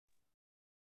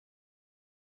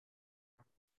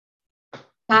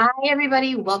Hi,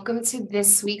 everybody. Welcome to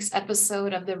this week's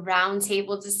episode of the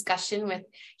Roundtable Discussion with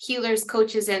Healers,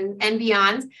 Coaches, and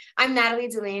Beyond. I'm Natalie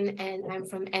Delane, and I'm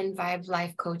from N-Vibe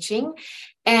Life Coaching.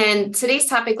 And today's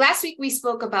topic, last week we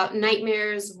spoke about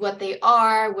nightmares, what they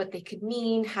are, what they could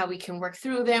mean, how we can work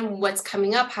through them, what's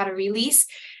coming up, how to release.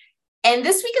 And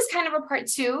this week is kind of a part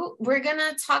two. We're going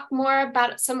to talk more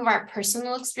about some of our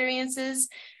personal experiences,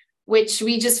 which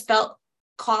we just felt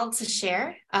called to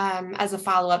share as a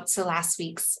follow-up to last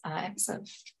week's episode.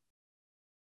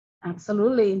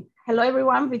 Absolutely. Hello,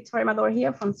 everyone. Victoria Amador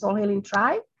here from Soul Healing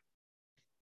Tribe.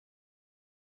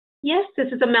 Yes,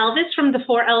 this is Amelvis from the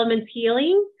Four Elements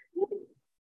Healing.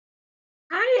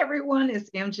 Hi, everyone. It's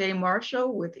MJ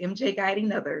Marshall with MJ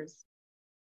Guiding Others.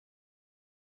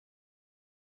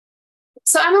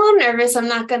 So I'm a little nervous. I'm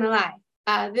not going to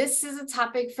lie. This is a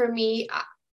topic for me.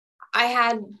 I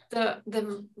had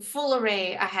the full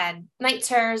array. I had night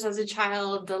terrors as a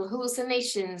child, the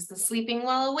hallucinations, the sleeping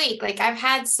while awake. Like I've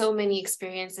had so many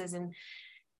experiences. And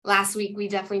last week we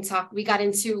got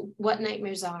into what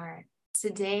nightmares are.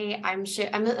 Today I'm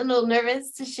a little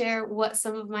nervous to share what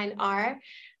some of mine are.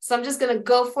 So I'm just going to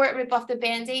go for it, rip off the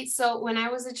Band-Aid. So when I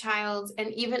was a child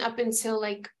and even up until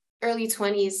like early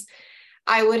 20s,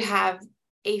 I would have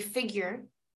a figure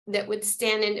that would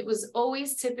stand, and it was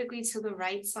always typically to the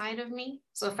right side of me.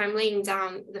 So if I'm laying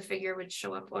down, the figure would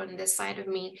show up on this side of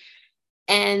me.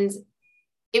 And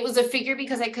it was a figure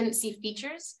because I couldn't see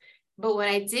features. But what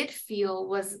I did feel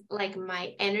was like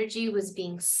my energy was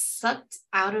being sucked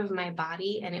out of my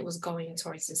body and it was going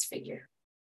towards this figure.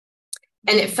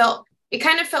 And it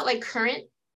kind of felt like current.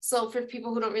 So for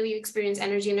people who don't really experience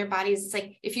energy in their bodies, it's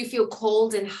like if you feel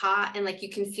cold and hot and like you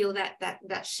can feel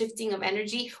that shifting of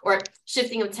energy or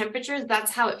shifting of temperatures,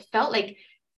 that's how it felt like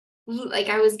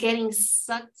I was getting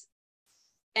sucked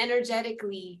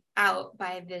energetically out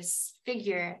by this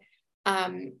figure.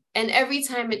 And every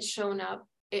time it's shown up,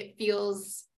 it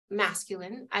feels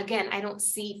masculine. Again, I don't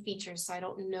see features, so I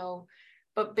don't know.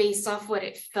 But based off what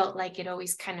it felt like, it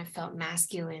always kind of felt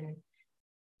masculine.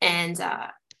 And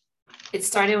it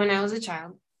started when I was a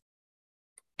child,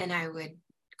 and I would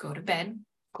go to bed,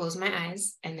 close my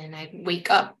eyes, and then I'd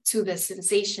wake up to the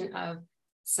sensation of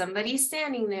somebody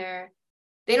standing there.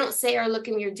 They don't say or look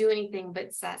at me or do anything, but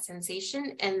it's that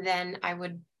sensation. And then I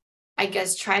would, I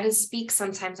guess, try to speak.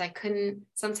 Sometimes I couldn't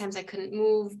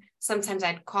move. Sometimes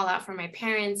I'd call out for my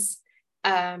parents.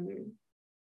 But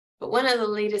one of the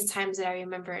latest times that I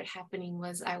remember it happening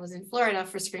was I was in Florida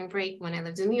for spring break when I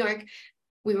lived in New York.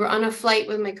 We were on a flight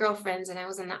with my girlfriends and I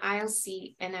was in the aisle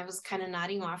seat and I was kind of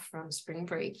nodding off from spring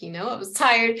break. I was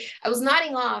tired. I was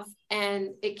nodding off and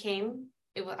it came.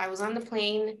 I was on the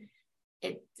plane.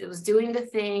 It was doing the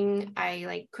thing.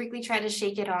 I quickly tried to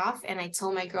shake it off and I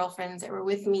told my girlfriends that were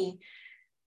with me.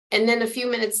 And then a few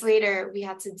minutes later, we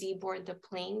had to deboard the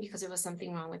plane because there was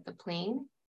something wrong with the plane.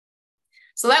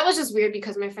 So that was just weird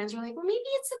because my friends were like, well, maybe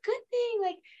it's a good thing.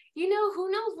 Who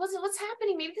knows what's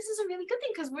happening? Maybe this is a really good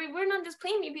thing because we're not just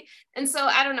playing maybe. And so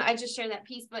I don't know. I just share that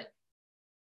piece, but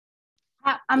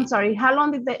I'm sorry. How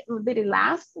long did it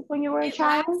last when you were a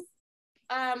child?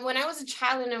 When I was a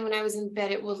child and then when I was in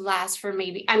bed, it would last for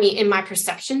in my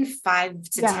perception, 5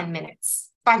 to 10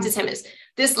 minutes. 5 to 10 minutes.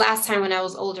 This last time when I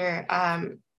was older,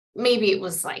 maybe it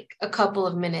was like a couple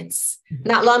of minutes,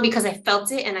 not long because I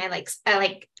felt it and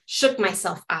I shook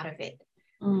myself out of it.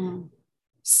 Mm.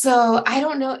 So I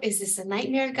don't know, is this a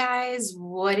nightmare, guys?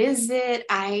 What is it?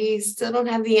 I still don't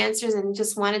have the answers and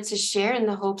just wanted to share in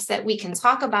the hopes that we can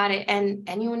talk about it and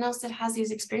anyone else that has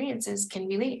these experiences can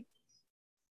relate.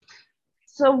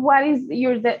 So what is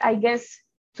I guess,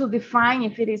 to define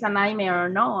if it is a nightmare or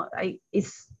not,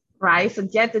 is right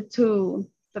subjected to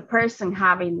the person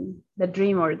having the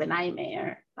dream or the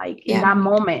nightmare. In that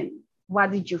moment,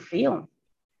 what did you feel?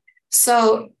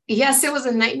 So yes, it was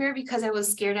a nightmare because I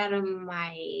was scared out of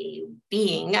my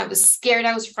being. I was scared,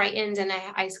 I was frightened, and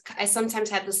I sometimes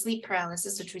had the sleep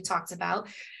paralysis, which we talked about.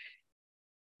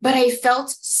 But I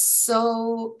felt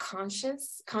so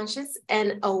conscious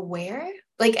and aware,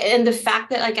 and the fact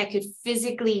that I could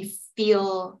physically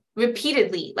feel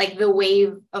repeatedly the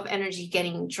wave of energy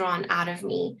getting drawn out of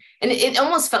me. And it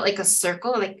almost felt like a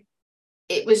circle,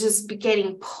 it was just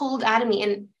getting pulled out of me.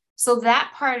 And so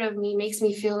that part of me makes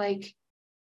me feel like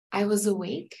I was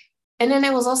awake. And then I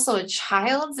was also a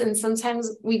child. And sometimes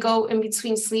we go in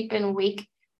between sleep and awake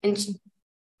and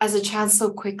as a child so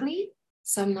quickly.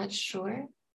 So I'm not sure.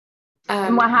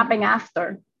 And what happened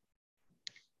after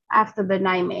the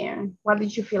nightmare? What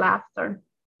did you feel after?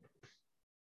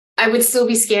 I would still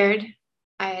be scared.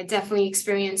 I had definitely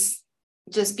experienced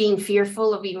just being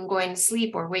fearful of even going to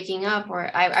sleep or waking up, or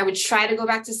I would try to go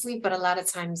back to sleep, but a lot of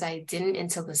times I didn't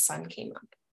until the sun came up.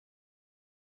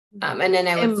 And then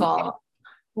I would fall.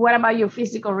 What about your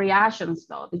physical reactions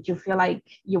though? Did you feel like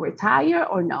you were tired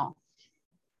or no?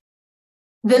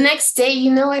 The next day,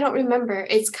 I don't remember.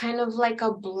 It's kind of like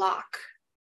a block.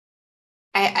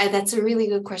 That's a really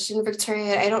good question,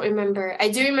 Victoria. I don't remember. I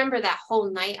do remember that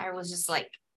whole night I was just like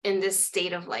in this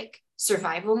state of like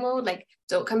survival mode, like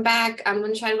don't come back, I'm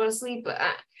gonna try to go to sleep. But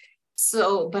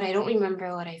I don't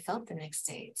remember what I felt the next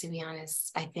day, to be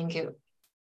honest. I think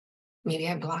maybe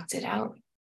I blocked it out.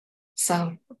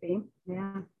 So okay.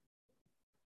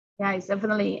 Yeah, it's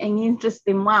definitely an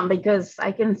interesting one because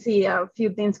I can see a few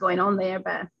things going on there,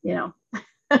 but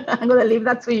I'm gonna leave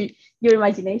that to your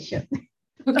imagination.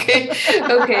 Okay.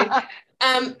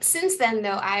 Since then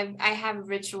though, I have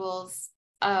rituals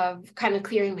of kind of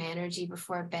clearing my energy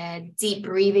before bed, deep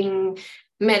breathing,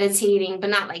 meditating, but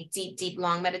not like deep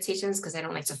long meditations because I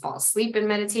don't like to fall asleep in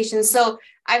meditation. So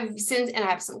I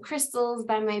have some crystals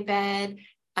by my bed.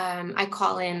 I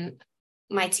call in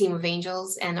my team of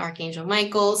angels and Archangel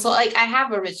Michael. So like I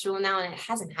have a ritual now, and it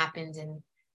hasn't happened in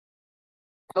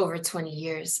over 20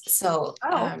 years. So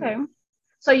okay.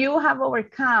 So you have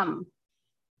overcome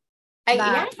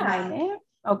that nightmare?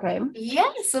 Okay.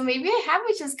 Yeah, so maybe I have,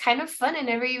 which is kind of fun. I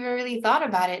never even really thought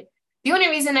about it. The only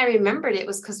reason I remembered it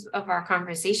was because of our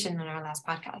conversation in our last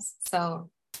podcast. So,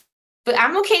 but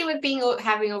I'm okay with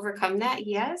having overcome that.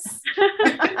 Yes.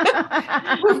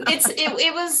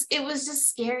 It was just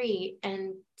scary.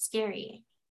 And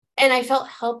I felt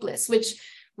helpless, which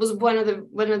was one of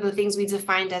the things we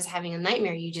defined as having a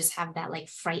nightmare. You just have that like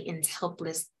frightened,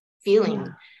 helpless feeling.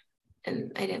 Yeah.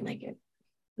 And I didn't like it.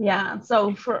 Yeah.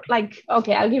 So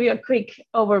I'll give you a quick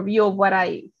overview of what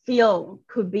I feel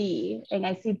could be. And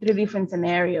I see 3 different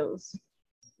scenarios.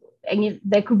 And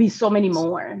there could be so many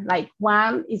more. Like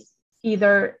one is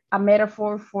either a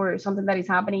metaphor for something that is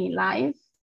happening in life,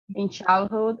 in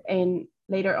childhood and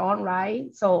later on,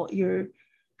 right? So your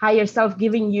higher self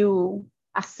giving you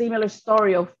a similar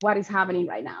story of what is happening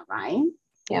right now, right?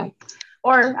 Yeah.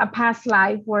 Or a past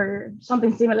life where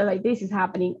something similar like this is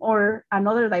happening, or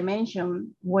another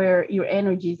dimension where your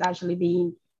energy is actually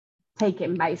being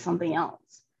taken by something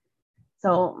else.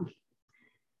 So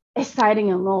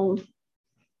exciting and low.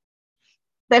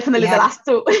 Definitely the last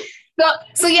two.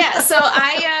 So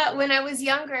I when I was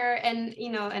younger and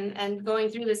and going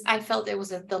through this, I felt it was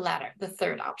the latter, the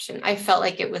third option. I felt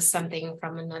like it was something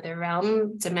from another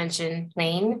realm, dimension,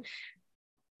 plane,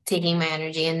 taking my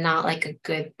energy, and not like a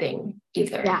good thing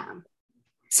either. Yeah.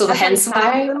 So hence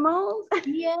why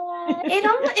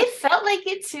it felt like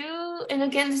it too. And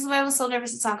again, this is why I was so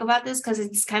nervous to talk about this, because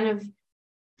it's kind of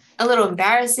a little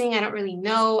embarrassing. I don't really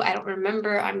know. I don't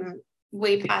remember. I'm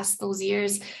way past those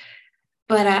years.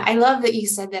 But I love that you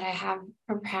said that I have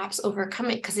perhaps overcome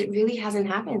it, because it really hasn't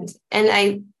happened. And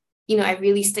I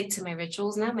really stick to my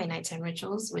rituals now, my nighttime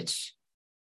rituals, which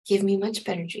give me much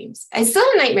better dreams. I still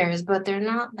have nightmares, but they're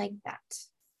not like that.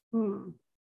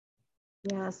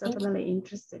 Yeah, it's definitely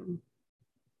interesting.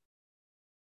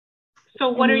 So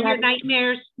what are your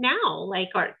nightmares now? Like,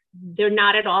 they're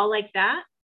not at all like that?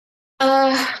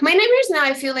 My nightmares now,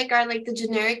 I feel like, are like the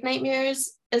generic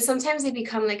nightmares. And sometimes they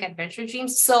become like adventure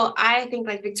dreams. So I think,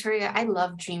 like Victoria, I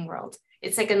love dream world.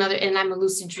 It's like and I'm a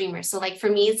lucid dreamer. So like for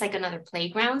me, it's like another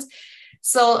playground.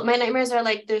 So my nightmares are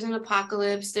like, there's an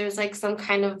apocalypse. There's like some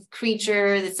kind of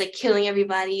creature that's like killing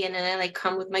everybody. And then I like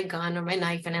come with my gun or my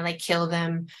knife and I like kill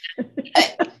them.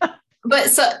 But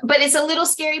it's a little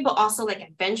scary, but also like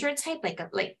adventure type,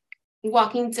 like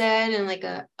Walking Dead and like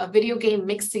a video game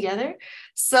mixed together.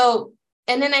 So,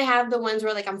 and then I have the ones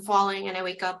where like I'm falling and I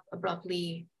wake up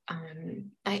abruptly.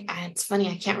 It's funny,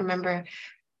 I can't remember.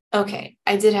 Okay,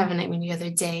 I did have a nightmare the other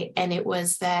day, and it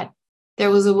was that there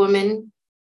was a woman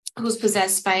who was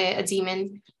possessed by a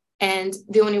demon, and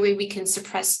the only way we can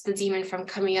suppress the demon from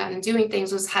coming out and doing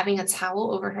things was having a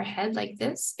towel over her head like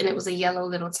this, and it was a yellow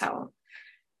little towel.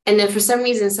 And then for some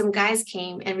reason, some guys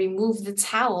came and removed the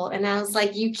towel. And I was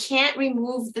like, you can't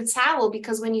remove the towel,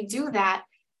 because when you do that,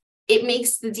 it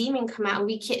makes the demon come out, and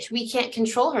we can't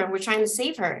control her, and we're trying to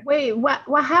save her. Wait,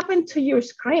 what happened to your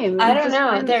screen? I don't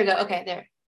know. There we go. Okay, there.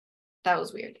 That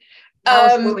was weird.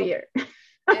 That was weird. It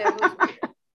was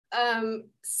weird.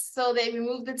 So they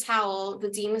removed the towel, the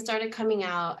demon started coming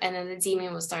out, and then the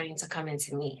demon was starting to come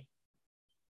into me.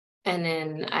 And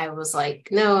then I was like,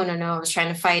 no, I was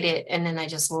trying to fight it. And then I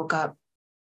just woke up.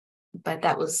 But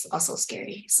that was also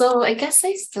scary. So I guess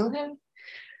I still have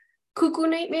cuckoo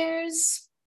nightmares,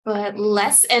 but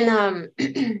less. And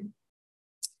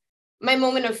my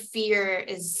moment of fear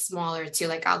is smaller too.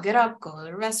 Like I'll get up, go to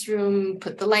the restroom,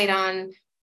 put the light on,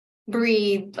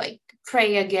 breathe, like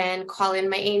pray again, call in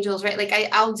my angels, right? Like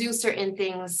I'll do certain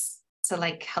things to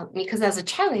like help me, because as a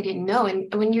child I didn't know,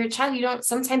 and when you're a child you don't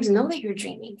sometimes know that you're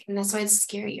dreaming, and that's why it's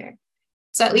scarier.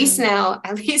 So at least now,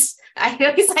 at least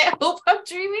I hope I'm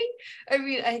dreaming. I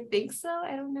mean, I think so.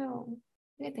 I don't know.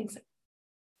 I think so.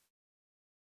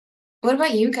 What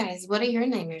about you guys? What are your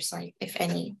nightmares like, if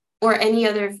any, or any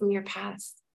other from your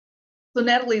past? So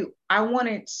Natalie, I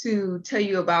wanted to tell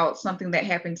you about something that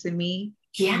happened to me,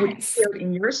 which you Yes. shared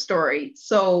in your story.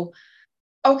 So,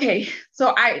 okay,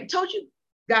 so I told you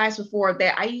guys before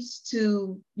that I used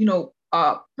to,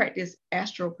 practice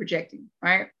astral projecting,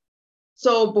 right?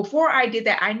 So before I did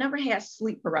that, I never had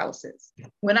sleep paralysis.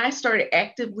 When I started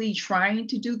actively trying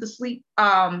to do the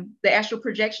astral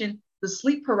projection, the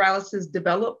sleep paralysis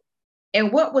developed.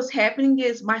 And what was happening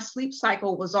is my sleep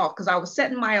cycle was off, because I was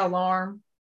setting my alarm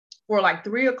for like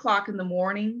 3 or 4 o'clock in the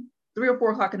morning,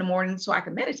 so I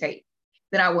could meditate.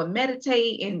 Then I would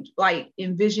meditate and like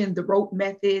envision the rope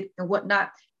method and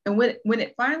whatnot. And when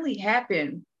it finally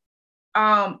happened,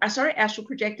 I started astral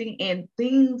projecting and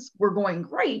things were going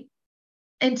great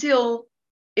until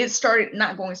it started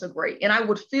not going so great. And I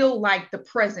would feel like the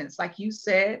presence, like you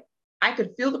said, I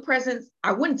could feel the presence.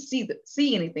 I wouldn't see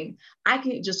anything. I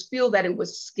could just feel that it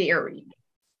was scary.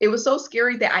 It was so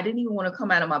scary that I didn't even want to come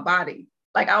out of my body.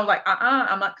 Like I was like,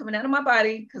 I'm not coming out of my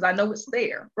body because I know it's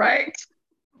there, right?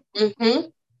 Mm-hmm.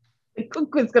 The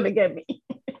cuckoo's gonna get me.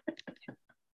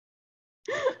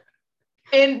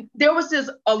 And there was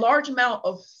a large amount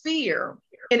of fear,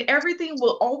 and everything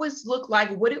will always look like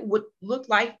what it would look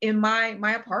like in my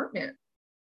apartment.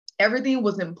 Everything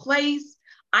was in place.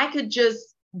 I could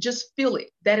just feel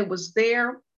it, that it was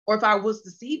there. Or if I was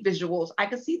to see visuals, I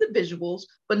could see the visuals,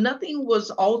 but nothing was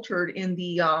altered in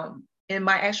in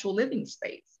my actual living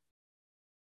space.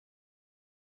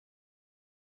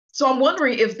 So I'm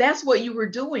wondering if that's what you were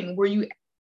doing. Were you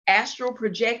astral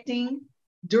projecting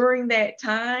during that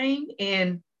time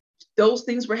and those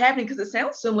things were happening? Because it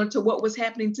sounds similar to what was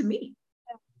happening to me.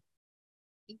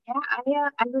 Yeah,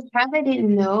 as a child, I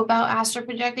didn't know about astral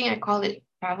projecting. I called it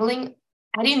traveling.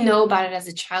 I didn't know about it as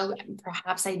a child.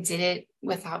 Perhaps I did it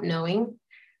without knowing.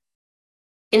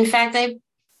 In fact,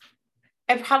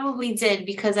 I probably did,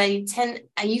 because I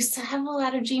used to have a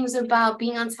lot of dreams about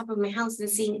being on top of my house and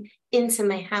seeing into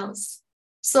my house.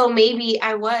 So maybe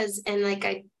I was, and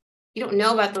like you don't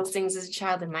know about those things as a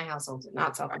child. In my household did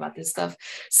not talk about this stuff.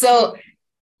 So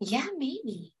yeah,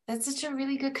 maybe that's such a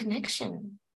really good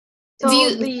connection. So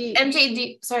MJ,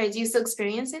 do you still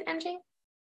experience it, MJ?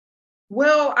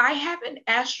 Well, I haven't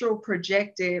astral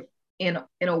projected in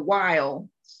a while.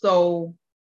 So,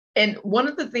 and one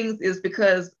of the things is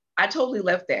because I totally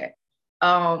left that.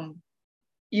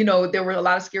 There were a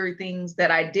lot of scary things that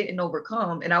I didn't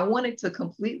overcome, and I wanted to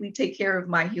completely take care of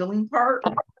my healing part.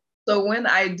 So when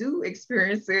I do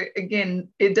experience it again,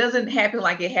 it doesn't happen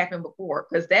like it happened before,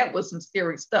 because that was some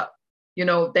scary stuff.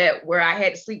 That where I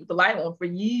had to sleep with the light on for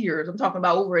years. I'm talking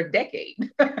about over a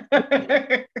decade.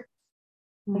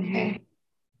 Okay.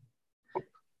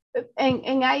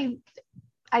 And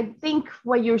I think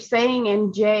what you're saying,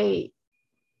 MJ,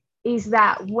 is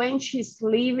that when she's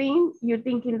leaving, you're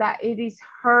thinking that it is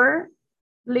her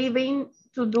leaving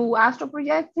to do astral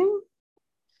projecting?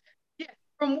 Yeah,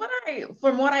 from what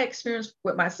I experienced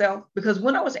with myself, because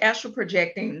when I was astral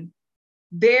projecting,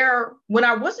 when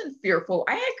I wasn't fearful,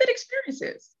 I had good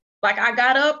experiences. Like I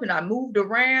got up and I moved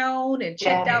around and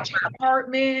checked out my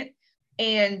apartment.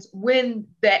 And when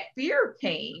that fear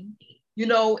came,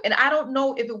 and I don't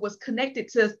know if it was connected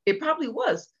to, it probably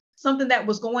was something that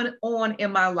was going on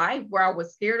in my life where I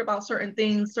was scared about certain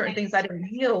things I didn't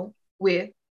deal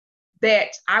with,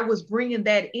 that I was bringing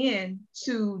that in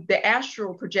to the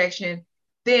astral projection.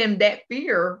 Then that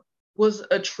fear was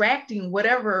attracting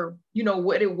whatever,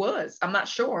 what it was. I'm not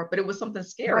sure, but it was something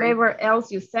scary. Whatever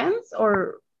else you sense,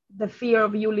 or the fear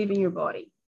of you leaving your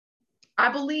body? I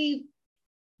believe,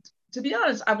 to be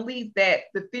honest, I believe that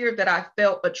the fear that I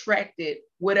felt attracted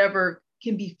whatever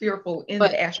can be fearful in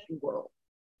the astral world.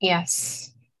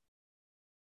 Yes.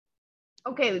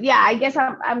 Okay, yeah, I guess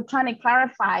I'm trying to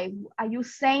clarify. Are you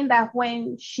saying that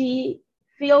when she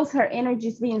feels her energy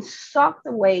is being sucked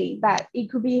away, that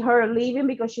it could be her leaving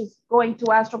because she's going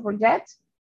to astral project?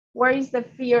 Where is the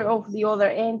fear of the other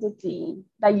entity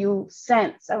that you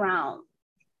sense around?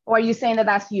 Or are you saying that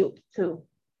that's you too?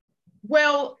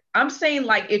 Well, I'm saying,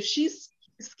 like, if she's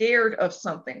scared of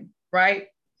something, right?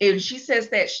 If she says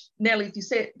that, Nellie, if you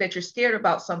said that you're scared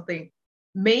about something,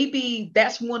 maybe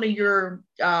that's one of your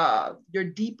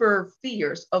deeper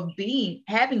fears of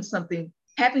having something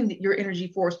having your energy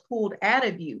force pulled out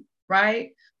of you,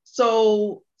 right?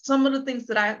 So some of the things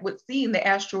that I would see in the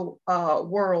astral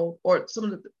world, or some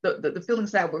of the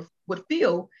feelings that I would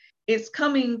feel, it's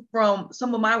coming from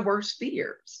some of my worst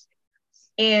fears.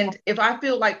 And if I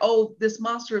feel like, oh, this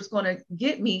monster is going to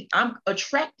get me, I'm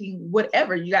attracting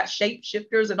whatever. You got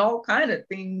shapeshifters and all kind of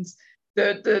things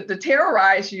to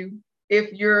terrorize you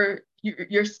if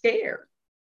you're scared.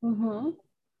 Mm-hmm.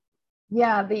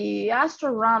 Yeah, the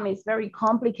astral realm is very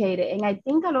complicated. And I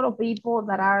think a lot of people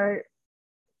that are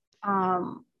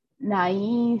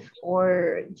naive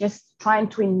or just trying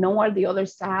to ignore the other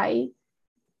side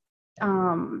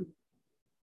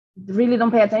really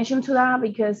don't pay attention to that,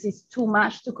 because it's too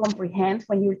much to comprehend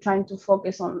when you're trying to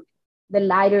focus on the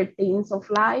lighter things of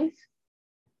life.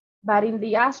 But in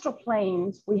the astral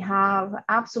planes, we have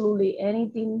absolutely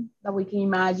anything that we can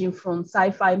imagine, from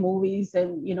sci-fi movies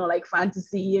and, you know, like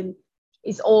fantasy, and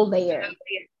it's all there.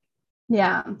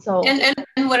 Yeah. So and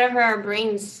whatever our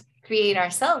brains create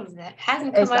ourselves that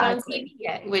hasn't come out on TV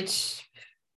yet, which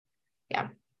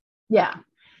yeah.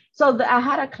 So I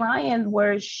had a client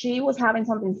where she was having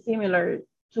something similar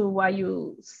to what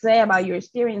you say about your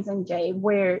experience, MJ,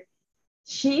 where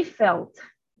she felt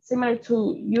similar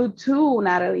to you too,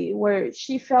 Natalie, where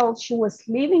she felt she was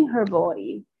leaving her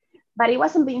body, but it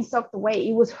wasn't being sucked away.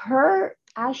 It was her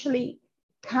actually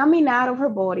coming out of her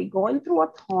body, going through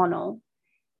a tunnel,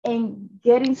 and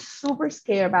getting super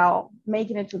scared about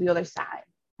making it to the other side.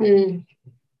 Mm.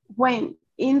 When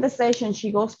in the session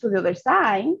she goes to the other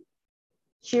side,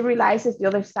 she realizes the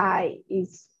other side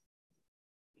is,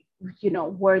 you know,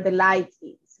 where the light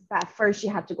is. But first she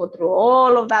had to go through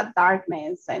all of that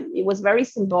darkness, and it was very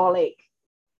symbolic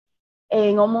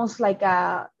and almost like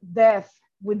a death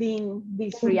within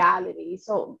this reality.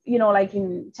 So, you know, like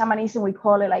in shamanism, we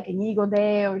call it like an ego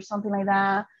death or something like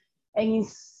that. And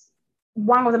it's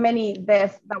one of the many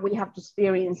deaths that we have to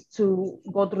experience to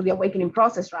go through the awakening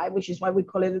process, right? Which is why we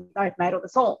call it the dark night of the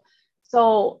soul.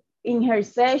 So in her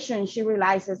session, she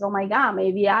realizes, oh my God,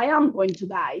 maybe I am going to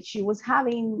die. She was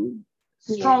having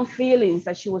strong feelings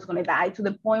that she was going to die, to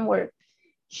the point where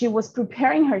she was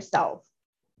preparing herself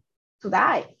to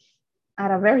die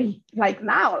at a very, like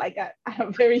now, like at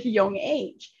a very young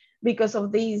age, because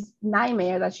of these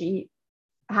nightmare that she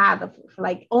had for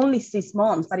like only 6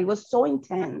 months, but it was so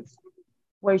intense,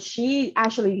 where she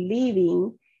actually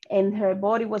leaving and her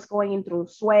body was going in through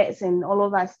sweats and all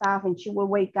of that stuff. And she would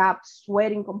wake up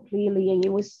sweating completely. And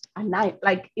it was a night,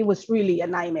 like it was really a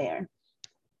nightmare.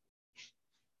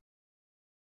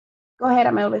 Go ahead,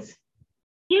 Amelvis.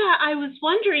 Yeah, I was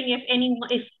wondering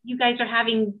if you guys are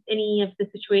having any of the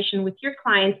situation with your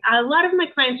clients. A lot of my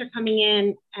clients are coming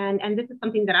in, and this is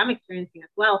something that I'm experiencing as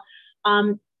well,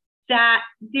 that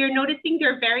they're noticing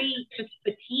they're very just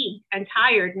fatigued and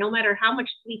tired, no matter how much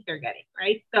sleep they're getting,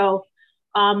 right? So,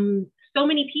 so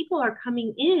many people are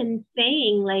coming in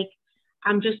saying like,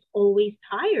 I'm just always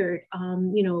tired.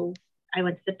 You know, I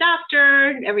went to the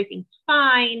doctor, everything's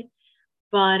fine.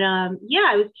 But yeah,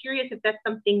 I was curious if that's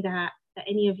something that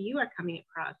any of you are coming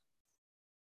across.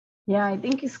 Yeah, I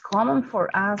think it's common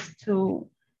for us to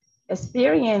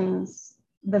experience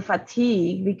the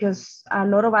fatigue because a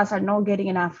lot of us are not getting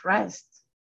enough rest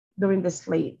during the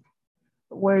sleep.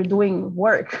 We're doing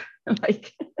work,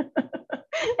 like,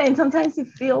 and sometimes it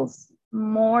feels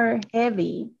more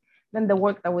heavy than the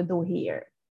work that we do here.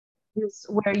 It's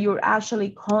where you're actually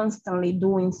constantly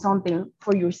doing something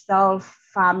for yourself,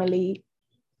 family,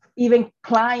 even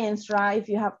clients, right? If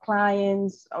you have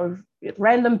clients or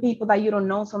random people that you don't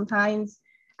know, sometimes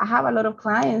I have a lot of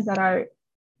clients that are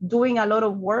doing a lot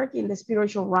of work in the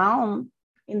spiritual realm,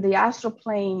 in the astral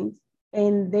planes,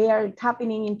 and they are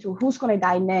tapping into who's going to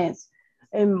die next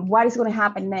and what is going to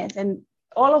happen next. And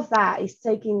all of that is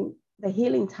taking the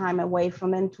healing time away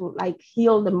from them to like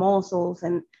heal the muscles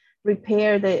and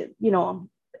repair the, you know,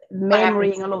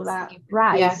 memory and all of that,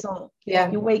 right? Yeah. So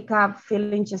you wake up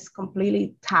feeling just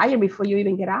completely tired before you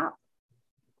even get up.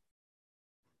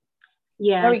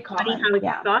 Yeah, very common. How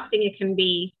exhausting it can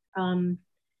be,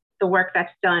 the work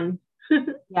that's done.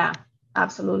 Yeah,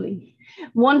 absolutely.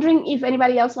 Wondering if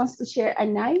anybody else wants to share a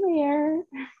nightmare.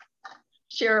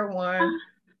 Share one.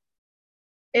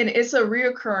 And it's a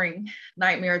reoccurring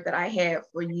nightmare that I had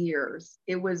for years.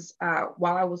 It was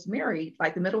while I was married,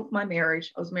 like the middle of my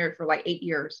marriage. I was married for like 8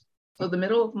 years. So the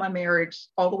middle of my marriage,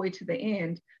 all the way to the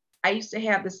end, I used to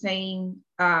have the same,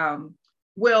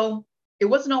 well, it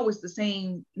wasn't always the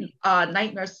same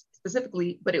nightmares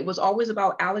specifically, but it was always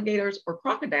about alligators or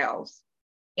crocodiles.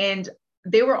 And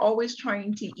they were always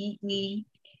trying to eat me.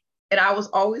 And I was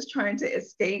always trying to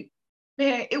escape.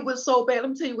 Man, it was so bad.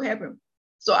 Let me tell you what happened.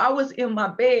 So I was in my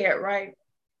bed, right?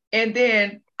 And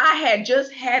then I had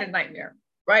just had a nightmare,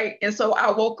 right? And so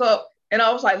I woke up and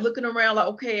I was like looking around like,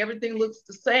 okay, everything looks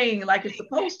the same like it's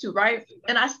supposed to, right?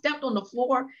 And I stepped on the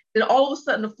floor, then all of a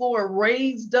sudden the floor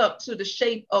raised up to the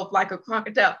shape of like a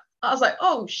crocodile. I was like,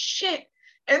 oh shit.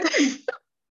 And then,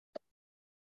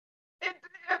 and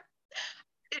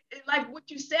then like what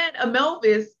you said,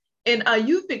 Amelvis, and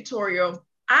you, Victoria,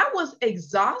 I was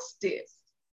exhausted.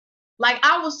 Like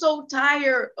I was so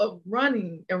tired of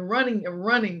running and running and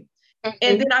running.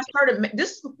 And then I started,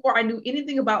 this is before I knew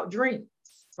anything about dreams,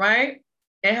 right?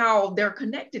 And how they're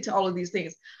connected to all of these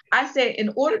things. I said,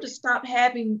 in order to stop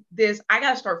having this, I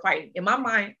got to start fighting. In my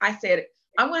mind, I said,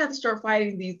 I'm going to have to start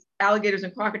fighting these alligators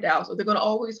and crocodiles, or they're going to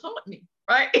always haunt me,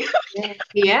 right?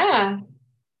 Yeah.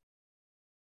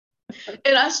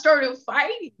 And I started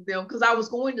fighting them because I was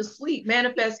going to sleep,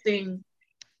 manifesting,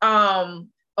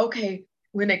 okay,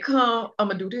 when they come, I'm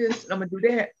going to do this, I'm going to do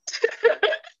that.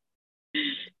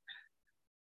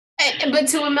 But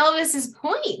to Amelvis's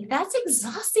point, that's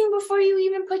exhausting before you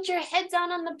even put your head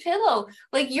down on the pillow.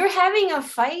 Like you're having a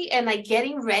fight and like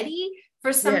getting ready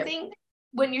for something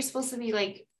when you're supposed to be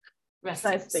like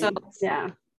resting. So, yeah.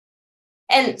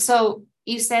 And so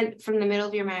you said from the middle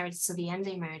of your marriage to the end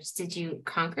of your marriage, did you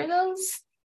conquer those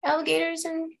alligators?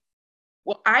 And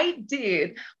well, I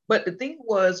did, but the thing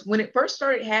was, when it first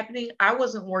started happening, I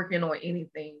wasn't working on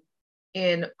anything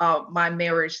in my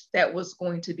marriage that was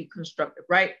going to be constructive,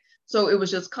 right? So it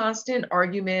was just constant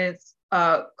arguments,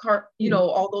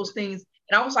 all those things.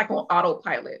 And I was like on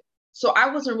autopilot. So I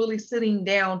wasn't really sitting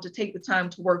down to take the time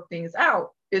to work things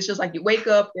out. It's just like you wake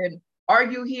up and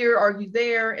argue here, argue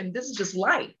there, and this is just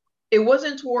life. It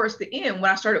wasn't towards the end when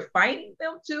I started fighting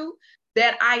them too,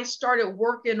 that I started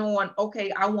working on,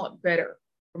 okay, I want better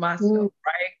for myself,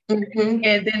 right? Mm-hmm.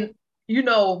 And then,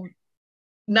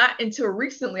 not until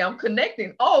recently I'm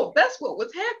connecting, oh, that's what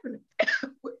was happening.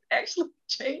 Actually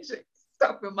changing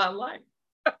stuff in my life.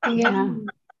 Yeah.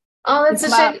 Oh, that's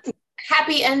such a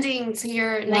happy ending to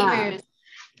your nightmares.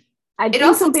 I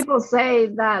think some people say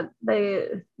that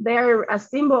they're a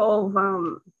symbol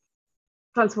of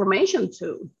transformation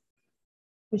too,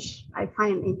 which I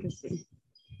find interesting.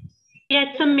 Yeah,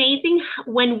 it's amazing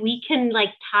when we can like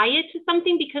tie it to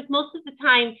something, because most of the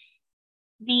time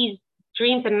these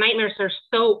dreams and nightmares are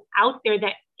so out there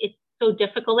that it's so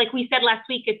difficult. Like we said last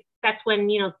week, that's when,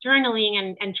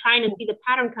 journaling and trying to see the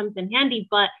pattern comes in handy.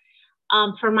 But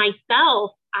for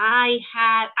myself, I've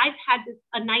had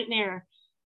a nightmare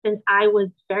since I was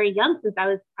very young, since I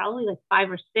was probably like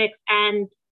 5 or 6. And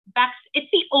it's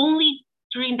the only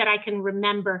dream that I can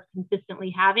remember consistently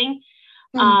having,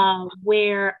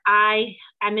 where I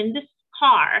am in this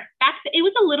car. It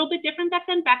was a little bit different back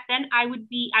then. Back then, I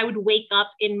would wake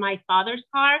up in my father's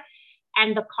car,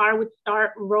 and the car would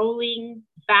start rolling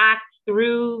back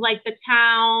through like the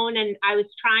town, and I was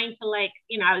trying to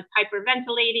I was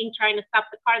hyperventilating, trying to stop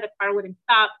the car wouldn't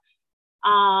stop.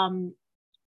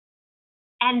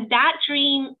 And that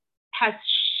dream has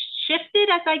shifted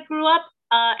as I grew up,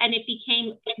 and it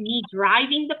became me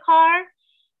driving the car,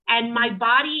 and my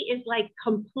body is like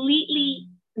completely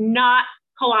not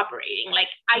cooperating. Like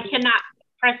I cannot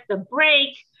press the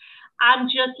brake. I'm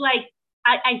just like,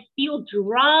 I feel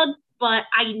drugged, but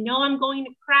I know I'm going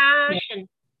to crash. And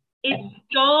it's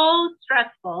so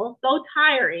stressful, so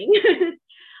tiring.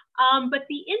 But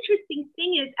the interesting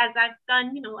thing is, as I've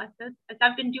done, as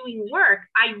I've been doing work,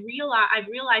 I've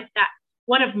realized that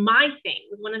one of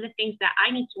the things that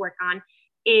I need to work on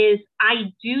is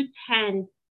I do tend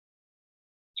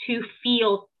to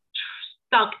feel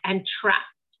stuck and trapped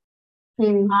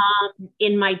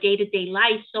in my day-to-day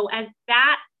life. So as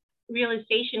that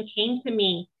realization came to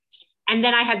me, and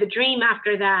then I had the dream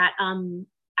after that,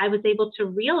 I was able to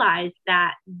realize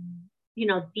that,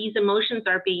 these emotions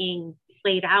are being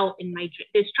played out in my dream.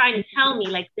 It's trying to tell me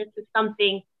like, this is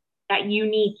something that you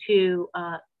need to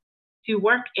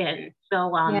work in. So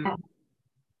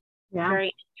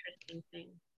very interesting thing.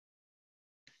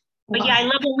 But yeah, I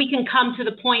love when we can come to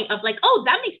the point of like, oh,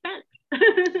 that makes sense.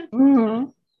 Mm-hmm.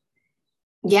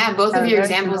 Yeah, both of your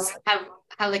examples have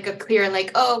like a clear,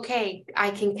 like, oh, okay,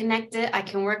 I can connect it, I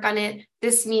can work on it.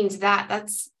 This means that.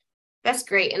 That's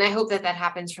great. And I hope that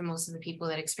happens for most of the people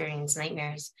that experience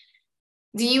nightmares.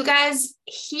 Do you guys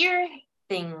hear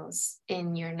things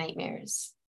in your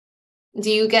nightmares? Do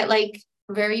you get like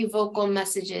very vocal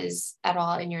messages at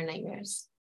all in your nightmares?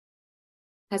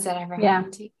 Has that ever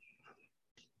happened to you?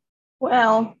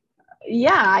 Well,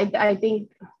 yeah, I think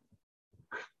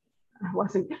I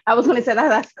was going to say that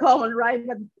that's common, right?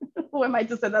 But who am I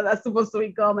to say that that's supposed to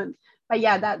be common? But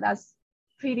yeah, that's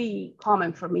pretty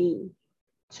common for me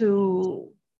to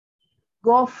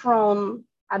go from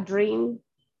a dream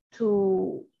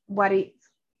to what is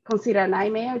considered a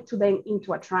nightmare to then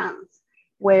into a trance,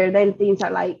 where then things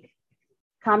are like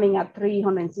coming at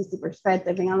 360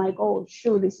 perspective, and I'm like, oh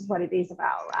shoot, this is what it is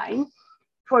about, right?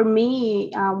 For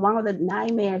me, one of the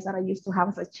nightmares that I used to have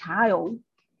as a child,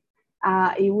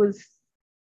 it was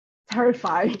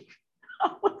terrifying.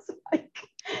 I was like,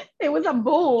 it was a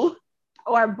bull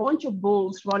or a bunch of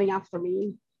bulls running after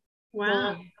me.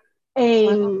 Wow.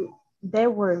 And they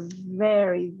were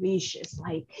very vicious,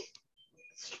 like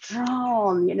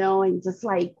strong, you know, and just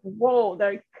like, whoa,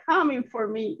 they're coming for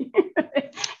me.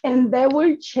 And they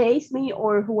would chase me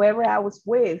or whoever I was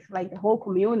with, like the whole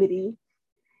community.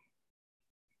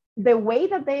 The way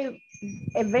that they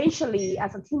eventually,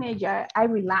 as a teenager, I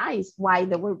realized why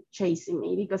they were chasing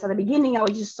me, because at the beginning I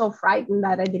was just so frightened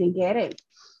that I didn't get it.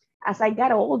 As I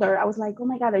got older, I was like, oh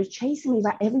my God, they're chasing me.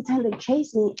 But every time they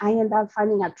chase me, I end up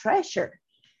finding a treasure.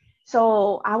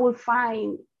 So I would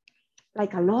find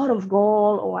like a lot of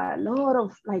gold or a lot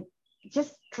of like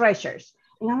just treasures.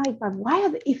 And I'm like, but why are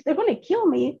they, if they're going to kill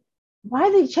me, why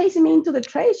are they chasing me into the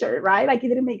treasure, right? Like it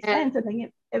didn't make sense. And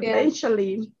then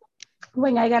eventually,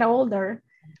 when I got older,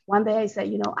 one day I said,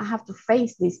 you know, I have to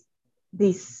face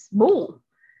this bull.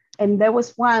 And there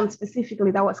was one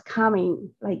specifically that was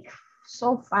coming like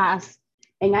so fast.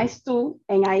 And I stood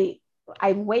and I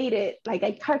waited, like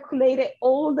I calculated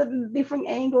all the different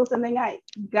angles, and then I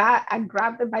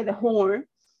grabbed it by the horn.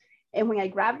 And when I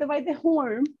grabbed it by the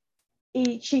horn,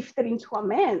 it shifted into a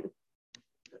man,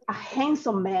 a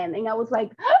handsome man. And I was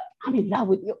like, I'm in love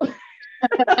with you.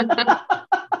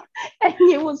 And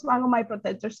he was one of my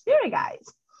protector spirit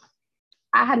guides.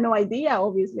 I had no idea,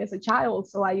 obviously, as a child.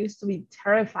 So I used to be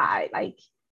terrified. Like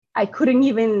I couldn't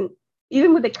even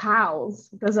with the cows,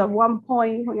 because at one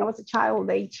point when I was a child,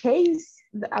 they chased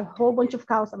a whole bunch of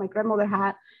cows that my grandmother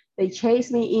had. They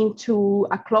chased me into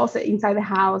a closet inside the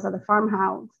house at the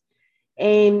farmhouse.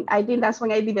 And I think that's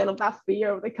when I developed that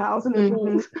fear of the cows and the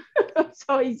bulls.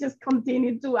 So it just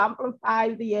continued to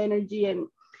amplify the energy. And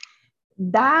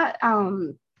that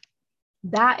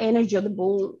energy of the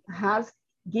bull has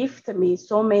gifted me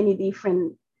so many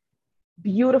different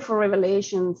beautiful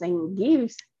revelations and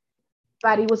gifts.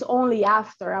 But it was only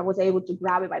after I was able to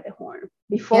grab it by the horn.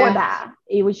 Before that,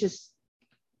 it was just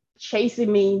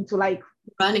chasing me into like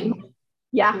running.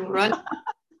 Run.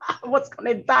 I was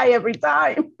gonna die every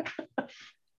time.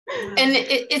 And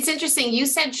it's interesting. You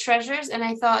said treasures, and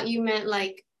I thought you meant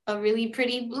like a really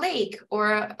pretty lake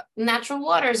or natural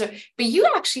waters, but you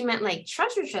actually meant like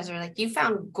treasure, like you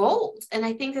found gold. And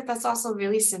I think that that's also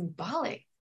really symbolic.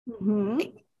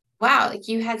 Like, wow, like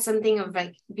you had something of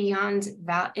like beyond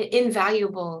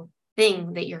invaluable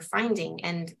thing that you're finding,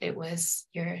 and it was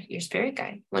your spirit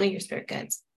guide, one of your spirit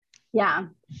guides. Yeah,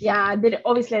 I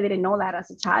didn't know that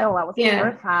as a child. I was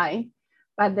terrified,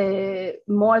 but the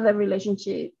more the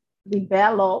relationship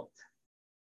developed,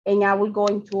 and I would go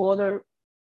into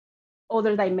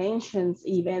other dimensions,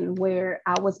 even where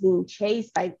I was being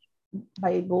chased by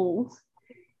bulls.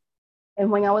 And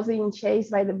when I was being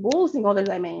chased by the bulls in other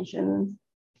dimensions,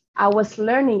 I was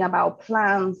learning about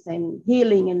plants and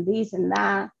healing and this and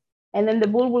that. And then the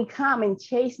bull will come and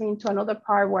chase me into another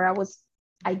part where I was,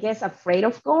 I guess, afraid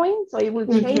of going. So it will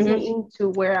chase me into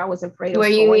where I was afraid of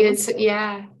going. Where you needed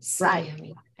to, so right.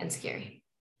 Yummy and scary.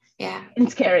 Yeah.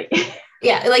 And scary.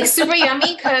 Yeah, like super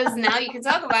yummy because now you can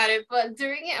talk about it. But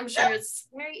during it, I'm sure it's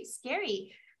very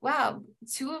scary. Wow.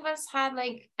 Two of us had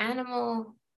like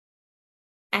animal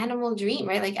dream,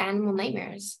 right? Like animal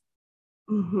nightmares.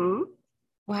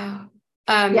 Wow.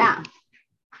 The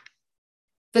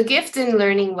gift in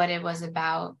learning what it was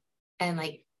about and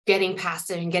like getting past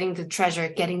it and getting the treasure,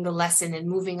 getting the lesson and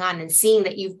moving on and seeing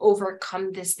that you've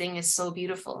overcome this thing is so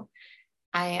beautiful.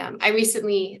 I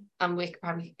recently, I'll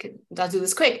do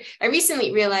this quick. I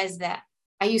recently realized that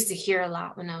I used to hear a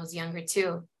lot when I was younger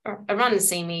too, or around the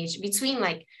same age, between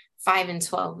like 5 and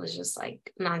 12 was just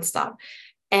like nonstop.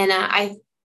 And I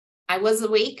was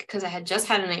awake because I had just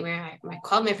had a nightmare. I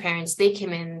called my parents. They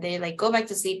came in. They like go back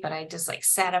to sleep, but I just like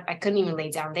sat up. I couldn't even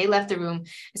lay down. They left the room.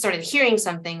 I started hearing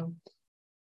something.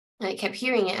 I kept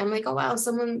hearing it. I'm like, oh wow,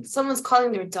 someone's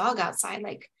calling their dog outside.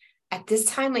 Like at this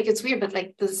time, like it's weird, but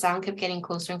like the sound kept getting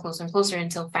closer and closer and closer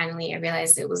until finally I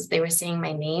realized they were saying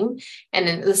my name, and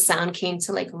then the sound came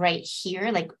to like right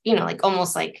here, like like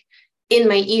almost like in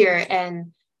my ear,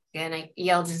 and I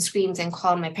yelled and screamed and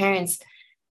called my parents.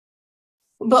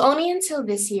 But only until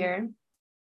this year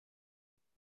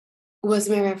was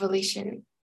my revelation.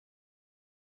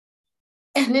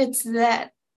 And it's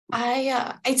that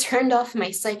I turned off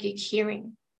my psychic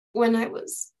hearing when I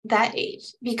was that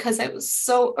age because I was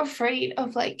so afraid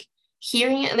of like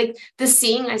hearing it, like the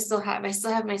seeing I still have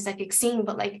my psychic seeing,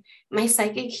 but like my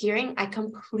psychic hearing, I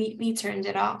completely turned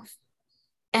it off.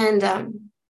 And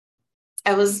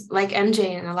I was like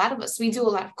MJ and a lot of us, we do a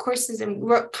lot of courses and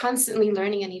we're constantly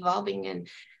learning and evolving. And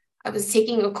I was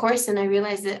taking a course and I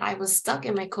realized that I was stuck,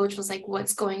 and my coach was like,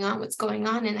 what's going on? What's going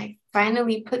on? And I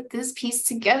finally put this piece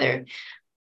together,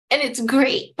 and it's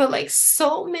great. But like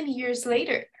so many years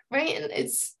later, right?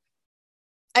 And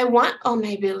I want all my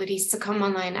abilities to come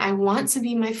online. I want to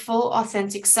be my full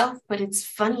authentic self, but it's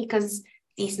funny because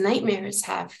these nightmares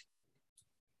have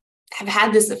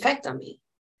had this effect on me.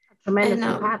 Tremendous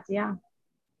impact, yeah.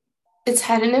 It's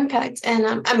had an impact, and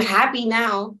I'm happy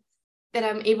now that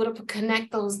I'm able to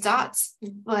connect those dots.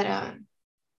 But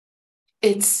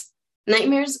it's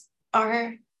nightmares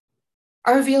are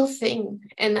a real thing,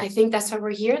 and I think that's why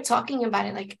we're here talking about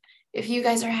it. Like, if you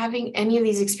guys are having any of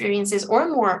these experiences or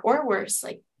more or worse,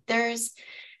 like there's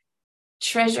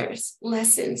treasures,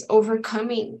 lessons,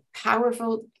 overcoming,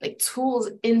 powerful like tools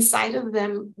inside of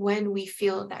them when we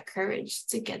feel that courage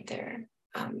to get there.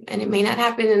 And it may not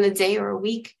happen in a day or a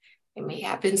week. It may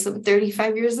happen some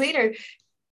 35 years later,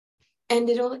 and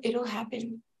it'll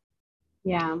happen.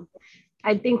 Yeah.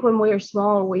 I think when we're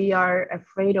small, we are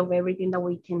afraid of everything that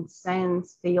we can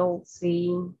sense, feel,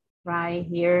 see, right,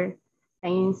 here.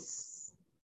 And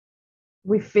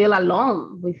we feel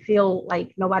alone. We feel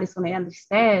like nobody's going to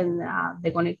understand.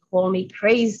 They're going to call me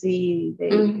crazy. They're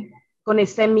going to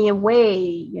send me away,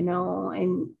 you know,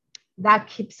 and that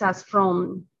keeps us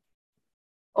from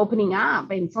opening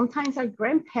up. And sometimes our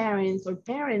grandparents or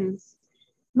parents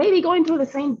may be going through the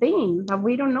same thing, but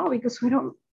we don't know because we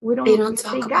don't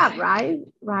speak up, right?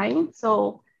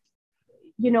 So,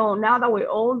 you know, now that we're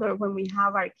older, when we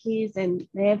have our kids and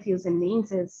nephews and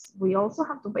nieces, we also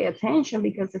have to pay attention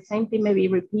because the same thing may be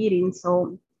repeating.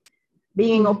 So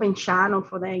being open channel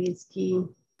for them is key,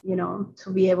 you know,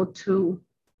 to be able to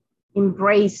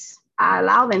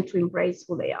allow them to embrace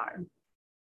who they are.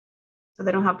 So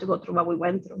they don't have to go through what we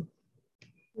went through.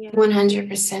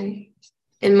 100%.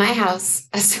 In my house,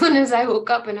 as soon as I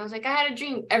woke up and I was like, I had a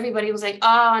dream, everybody was like,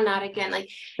 oh, not again. Like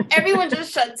everyone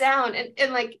just shut down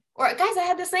and like, or guys, I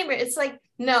had this nightmare. It's like,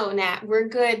 no, Nat, we're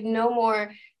good, no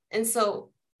more. And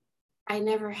so I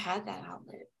never had that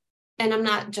outlet. And I'm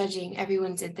not judging.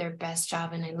 Everyone did their best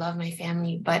job and I love my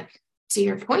family. But to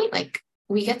your point, like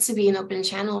we get to be an open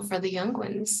channel for the young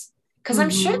ones because I'm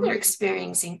sure they're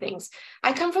experiencing things.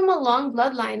 I come from a long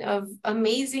bloodline of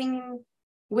amazing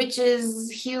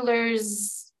witches,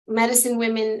 healers, medicine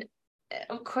women.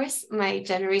 Of course, my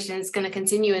generation is going to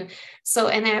continue. And so,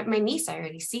 my niece, I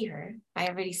already see her. I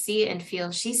already see it and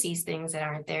feel she sees things that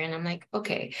aren't there. And I'm like,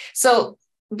 okay. So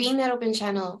being that open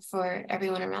channel for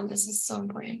everyone around us is so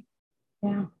important.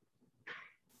 Yeah.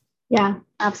 Yeah,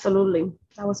 absolutely.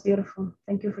 That was beautiful.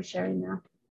 Thank you for sharing that.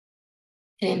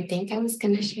 I didn't think I was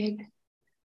going to share that.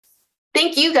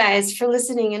 Thank you guys for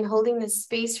listening and holding this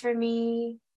space for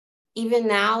me. Even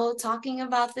now, talking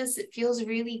about this, it feels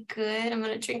really good. I'm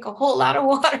going to drink a whole lot of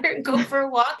water and go for a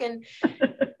walk. And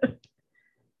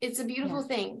it's a beautiful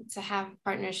thing to have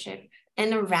partnership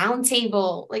and a round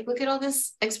table. Like, look at all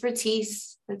this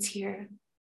expertise that's here.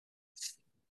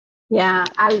 Yeah,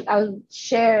 I'll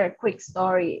share a quick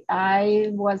story. I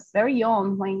was very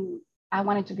young when I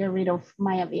wanted to get rid of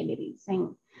my abilities.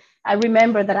 And I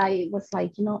remember that I was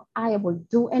like, you know, I will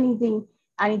do anything.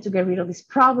 I need to get rid of this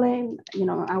problem. You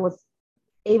know, I was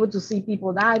able to see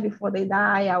people die before they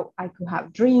die. I could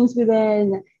have dreams with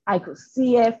it. I could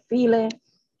see it, feel it.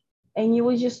 And it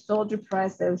was just so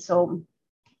depressive. So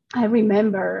I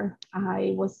remember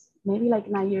I was maybe like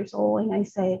 9 years old and I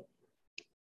said,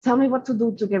 tell me what to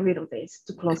do to get rid of this,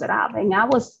 to close it up. And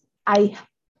I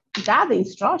got the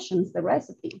instructions, the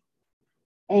recipe.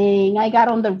 And I got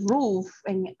on the roof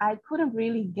and I couldn't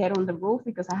really get on the roof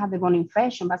because I had the bone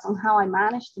infection, but somehow I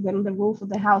managed to get on the roof of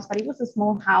the house. But it was a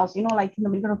small house, you know, like in the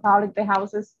Dominican Republic, the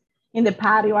houses in the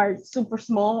patio are super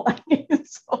small.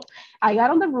 So I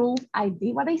got on the roof. I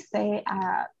did what they say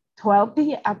at 12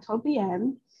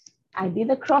 p.m. I did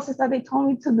the crosses that they told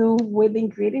me to do with the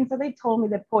ingredients that they told me,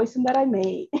 the poison that I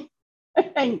made.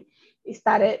 And it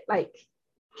started like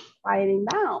quieting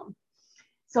down.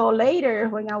 So later,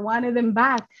 when I wanted them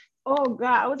back, oh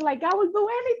God, I was like, I will do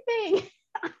anything.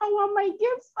 I want my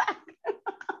gifts back.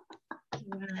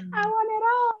 I want it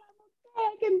all. Okay,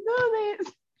 I can do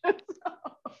this. So,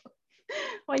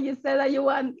 when you said that you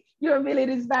want your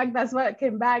abilities back, that's what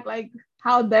came back, like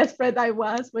how desperate I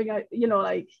was when I, you know,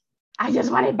 like, I just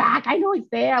want it back. I know it's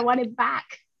there. I want it back.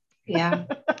 Yeah.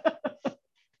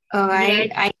 Oh, I'm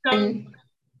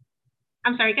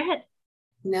sorry, go ahead.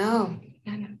 No.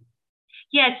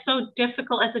 yeah, it's so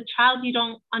difficult as a child. You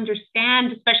don't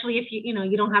understand, especially if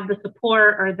you don't have the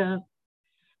support or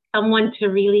someone to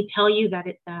really tell you that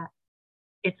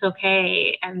it's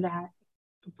okay and that.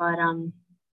 But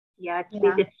yeah,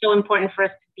 it's so important for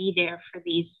us to be there for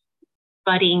these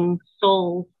budding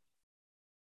souls.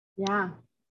 Yeah,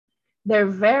 they're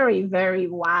very, very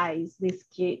wise, these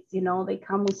kids. They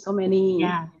come with so many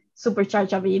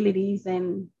supercharged abilities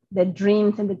and the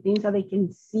dreams and the things that they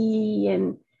can see.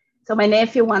 And so my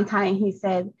nephew one time, he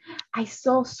said, I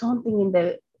saw something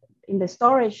in the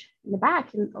storage in the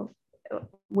back.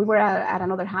 We were at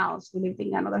another house. We lived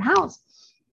in another house.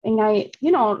 And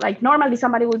like normally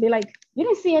somebody would be like, you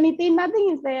didn't see anything,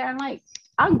 nothing is there. I'm like,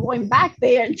 I'm going back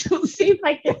there to see if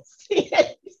I can see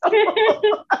it. So,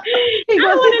 he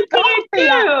goes, it's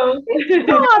gone. It's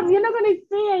gone. You're not going to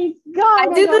see it. It's gone. I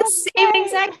do the same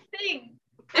exact thing.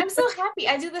 I'm so happy.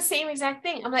 I do the same exact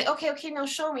thing. I'm like, okay, no,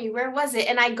 show me. Where was it?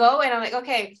 And I go and I'm like,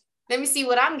 okay, let me see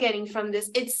what I'm getting from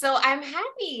this. I'm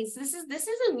happy. So this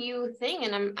is a new thing.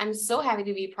 And I'm so happy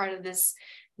to be part of this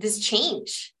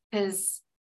change, because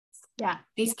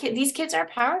these kids are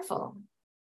powerful.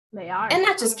 They are. And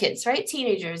not just kids, right?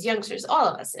 Teenagers, youngsters, all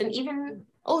of us, and even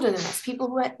older than us,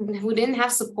 people who didn't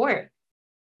have support.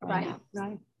 Right.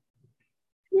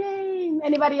 Yay.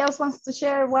 Anybody else wants to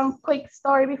share one quick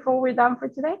story before we're done for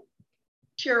today?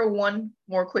 Share one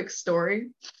more quick story.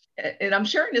 And I'm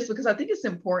sharing this because I think it's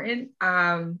important.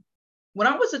 When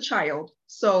I was a child,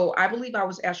 so I believe I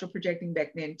was astral projecting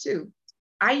back then too,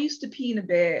 I used to pee in the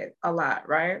bed a lot,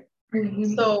 right?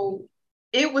 Mm-hmm. So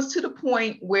it was to the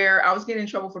point where I was getting in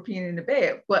trouble for peeing in the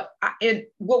bed. But and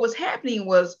what was happening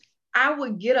was I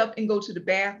would get up and go to the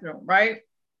bathroom, right?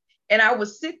 And I would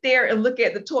sit there and look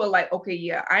at the toilet like, okay,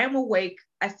 yeah, I am awake.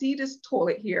 I see this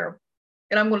toilet here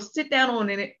and I'm going to sit down on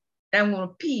it and I'm going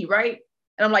to pee, right?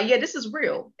 And I'm like, yeah, this is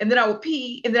real. And then I would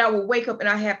pee and then I would wake up and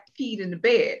I have peed in the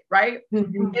bed, right?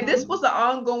 Mm-hmm. And this was an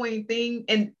ongoing thing.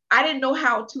 And I didn't know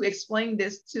how to explain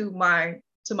this to my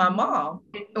mom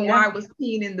and why I was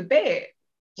peeing in the bed.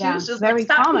 She was just very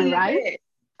like, common, right?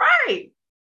 Right.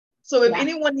 So if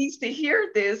anyone needs to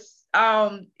hear this,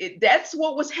 that's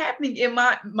what was happening in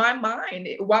my mind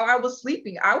while I was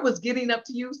sleeping. I was getting up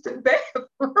to use the bathroom.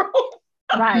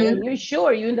 Right. And you're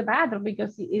sure you're in the bathroom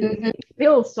because it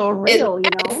feels so real,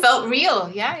 It felt real.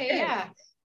 Yeah.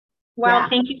 Wow.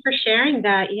 Thank you for sharing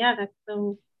that. Yeah, that's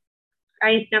so,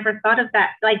 I never thought of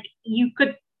that. Like you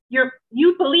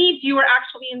believed you were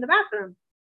actually in the bathroom.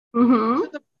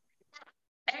 Mm-hmm.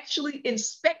 Actually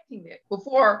inspecting it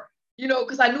before,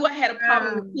 because I knew I had a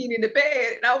problem with peeing in the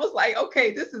bed. And I was like,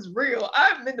 okay, this is real.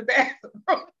 I'm in the bathroom.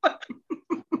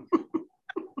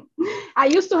 I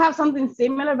used to have something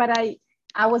similar, but I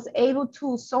was able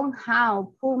to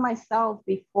somehow pull myself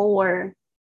before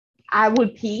I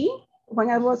would pee. When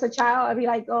I was a child, I'd be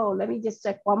like, oh, let me just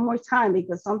check one more time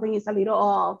because something is a little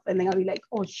off. And then I'll be like,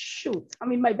 oh, shoot,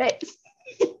 I'm in my bed.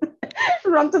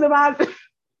 Run to the bathroom.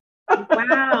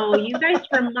 Wow, you guys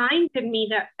reminded me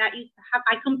that used to happen.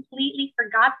 I completely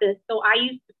forgot this. So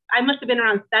I must have been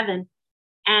around 7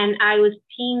 and I was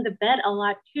peeing the bed a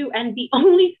lot too. And the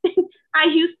only thing, I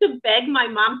used to beg my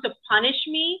mom to punish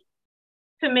me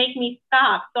to make me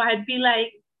stop. So I'd be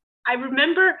like, I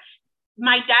remember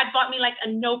my dad bought me like a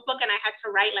notebook and I had to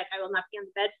write like, I will not pee on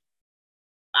the bed.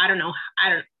 I don't know.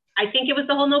 I think it was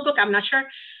the whole notebook. I'm not sure.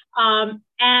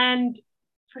 And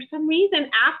for some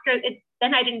reason after it,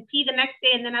 then I didn't pee the next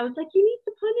day. And then I was like, you need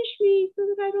to punish me so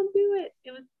that I don't do it.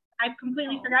 I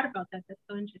completely forgot about that. That's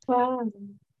so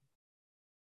interesting.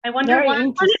 I wonder Very why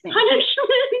punishment.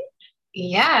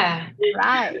 Yeah.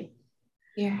 Right.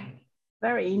 Yeah.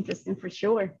 Very interesting for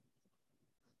sure.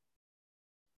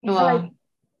 Well,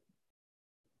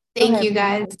 thank you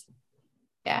guys.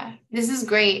 Yeah, this is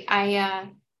great.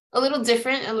 A little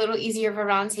different, a little easier of a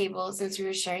roundtable since we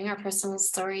were sharing our personal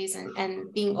stories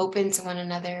and being open to one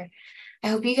another. I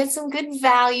hope you get some good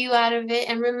value out of it.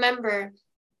 And remember,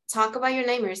 talk about your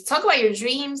nightmares, talk about your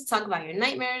dreams, talk about your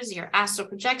nightmares, your astral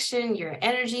projection, your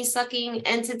energy sucking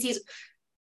entities.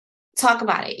 Talk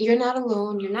about it. You're not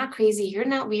alone. You're not crazy. You're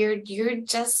not weird. You're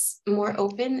just more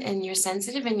open and you're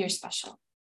sensitive and you're special.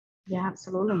 Yeah,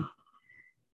 absolutely.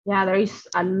 Yeah, there is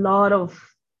a lot of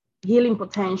healing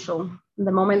potential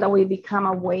the moment that we become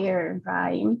aware,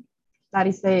 right? That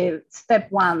is the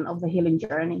step 1 of the healing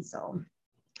journey. So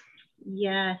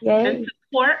yes, and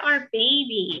support our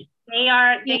babies. They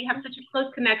have such a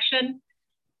close connection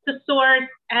to source,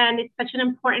 and it's such an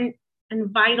important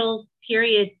and vital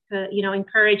period to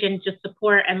encourage and just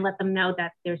support and let them know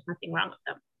that there's nothing wrong with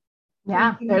them.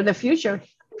 Yeah, they're the future.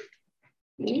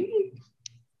 Thank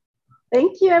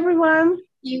you, everyone.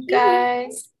 You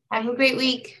guys have a great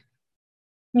week.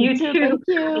 You too. Thank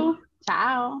you.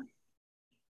 Ciao.